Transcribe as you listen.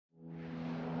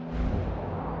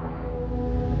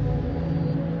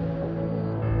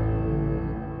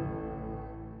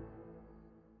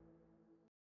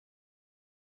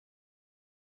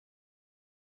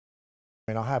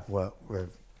I mean, I have worked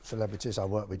with celebrities. I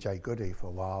worked with Jade Goody for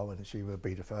a while, and she would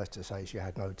be the first to say she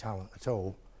had no talent at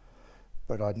all.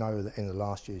 But I know that in the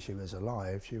last year she was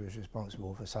alive, she was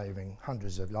responsible for saving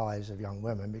hundreds of lives of young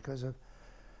women because of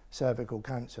cervical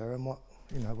cancer and what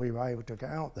we were able to get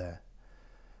out there.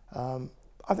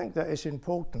 I think that it's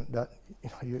important that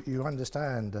you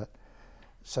understand that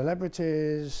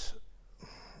celebrities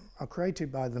are created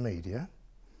by the media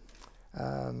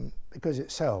because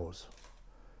it sells.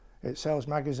 It sells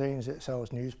magazines, it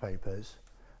sells newspapers,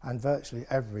 and virtually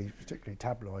every, particularly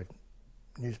tabloid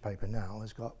newspaper now,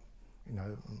 has got,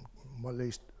 at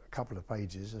least a couple of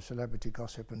pages of celebrity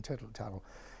gossip and tittle-tattle.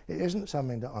 It isn't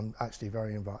something that I'm actually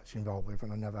very much involved with,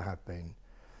 and I never have been.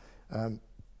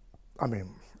 I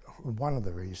mean, one of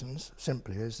the reasons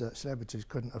simply is that celebrities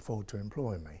couldn't afford to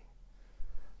employ me.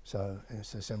 So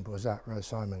it's as simple as that, whereas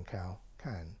Simon Cowell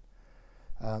can.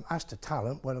 As to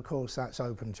talent, well, of course, that's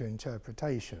open to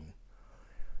interpretation.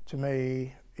 To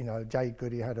me, Jade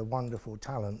Goody had a wonderful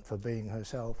talent for being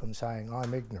herself and saying,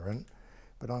 I'm ignorant,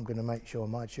 but I'm going to make sure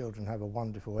my children have a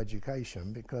wonderful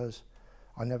education because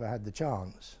I never had the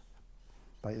chance.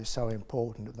 But it's so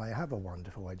important that they have a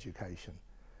wonderful education.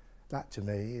 That, to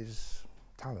me, is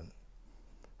talent.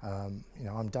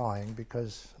 I'm dying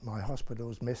because my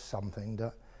hospitals missed something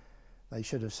that they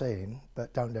should have seen,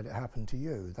 but don't let it happen to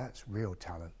you. That's real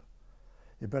talent.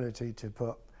 The ability to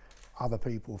put other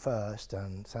people first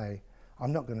and say,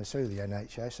 I'm not going to sue the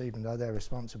NHS even though they're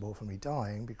responsible for me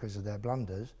dying because of their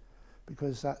blunders,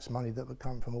 because that's money that would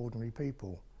come from ordinary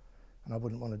people, and I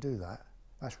wouldn't want to do that.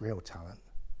 That's real talent.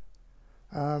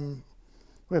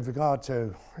 With regard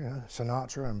to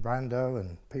Sinatra and Brando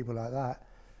and people like that,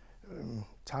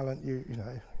 talent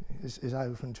is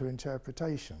open to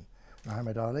interpretation.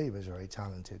 Muhammad Ali was very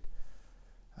talented,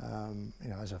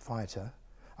 as a fighter.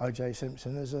 O.J.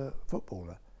 Simpson as a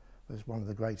footballer was one of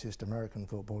the greatest American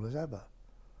footballers ever.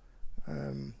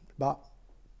 But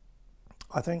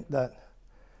I think that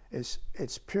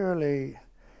it's purely,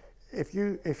 if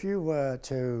you were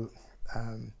to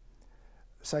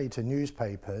say to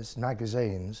newspapers,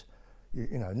 magazines,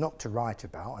 not to write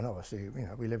about, and obviously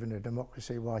we live in a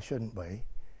democracy, why shouldn't we?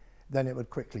 Then it would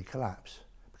quickly collapse,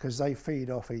 because they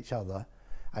feed off each other,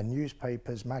 and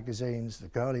newspapers, magazines, the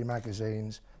girly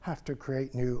magazines have to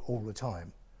create new all the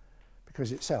time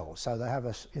because it sells. So they have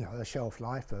a shelf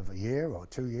life of a year or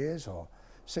 2 years or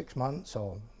 6 months,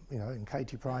 or in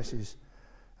Katie Price's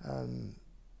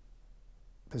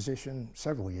position,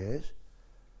 several years.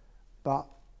 But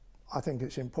I think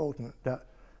it's important that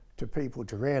to people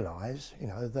to realise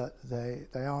that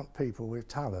they aren't people with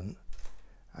talent,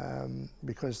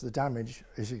 because the damage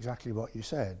is exactly what you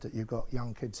said, that you've got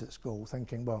young kids at school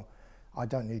thinking, well, I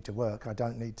don't need to work, I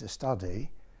don't need to study,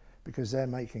 because they're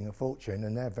making a fortune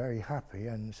and they're very happy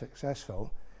and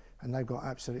successful, and they've got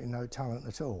absolutely no talent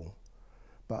at all.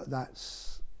 But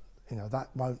that's, that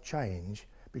won't change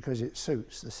because it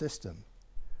suits the system.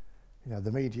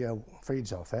 The media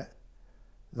feeds off it,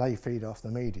 they feed off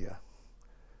the media.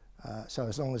 So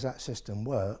as long as that system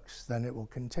works, then it will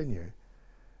continue.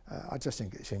 I just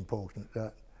think it's important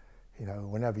that,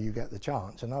 whenever you get the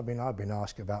chance, and I've been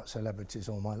asked about celebrities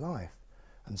all my life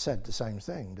and said the same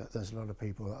thing, that there's a lot of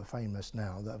people that are famous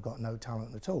now that have got no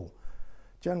talent at all.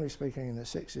 Generally speaking, in the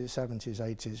 60s, 70s,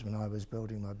 80s, when I was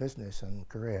building my business and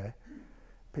career,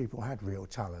 people had real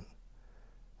talent.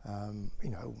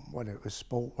 Whether it was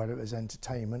sport, whether it was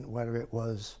entertainment, whether it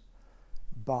was,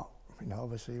 but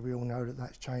obviously we all know that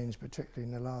that's changed, particularly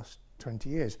in the last 20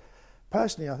 years.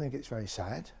 Personally, I think it's very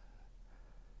sad,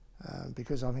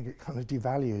 because I think it kind of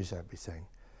devalues everything,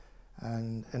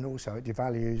 and also it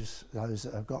devalues those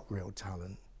that have got real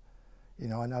talent.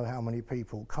 I know how many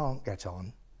people can't get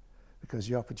on because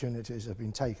the opportunities have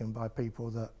been taken by people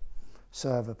that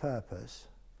serve a purpose,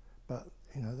 but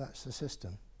that's the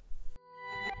system.